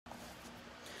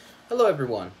Hello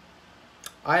everyone.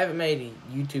 I haven't made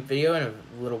a YouTube video in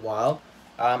a little while.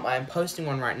 I am posting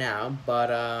one right now,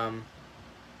 but I'm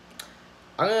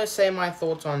going to say my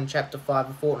thoughts on Chapter 5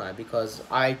 of Fortnite because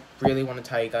I really want to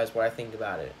tell you guys what I think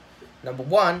about it. Number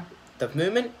one, the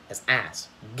movement is ass.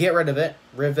 Get rid of it.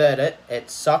 Revert it.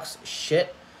 It sucks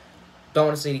shit. Don't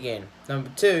want to see it again.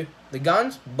 Number two, the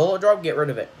guns, bullet drop, get rid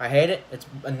of it. I hate it. It's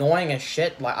annoying as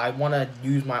shit. Like, I want to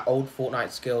use my old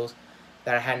Fortnite skills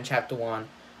that I had in Chapter 1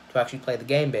 to actually play the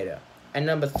game better. And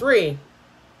number three,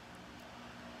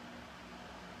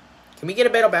 can we get a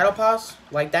better battle pass?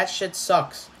 Like, that shit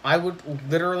sucks. I would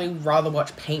literally rather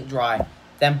watch paint dry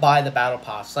than buy the battle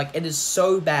pass. Like, it is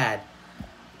so bad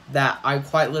that I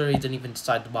quite literally didn't even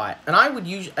decide to buy it. And I would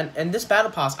use, and this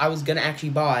battle pass I was going to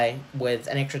actually buy with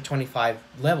an extra 25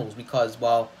 levels because,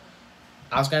 well,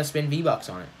 I was going to spend V-Bucks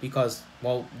on it because,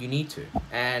 well, you need to.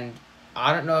 And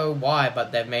I don't know why,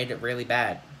 but they've made it really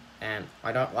bad. And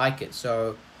I don't like it,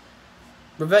 so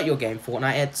revert your game,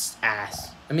 Fortnite. It's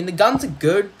ass. I mean, the guns are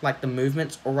good, like the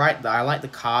movement's alright, I like the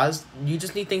cars. You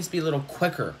just need things to be a little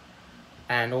quicker.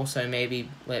 And also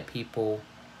maybe let people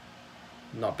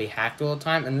not be hacked all the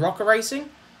time. And rocket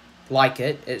racing, like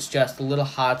it. It's just a little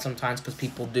hard sometimes because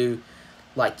people do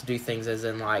like to do things as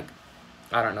in, like,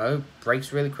 I don't know,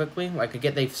 breaks really quickly. Like, I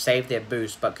get they've saved their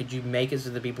boost, but could you make it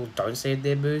so that people don't save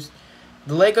their boost?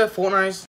 The Lego Fortnite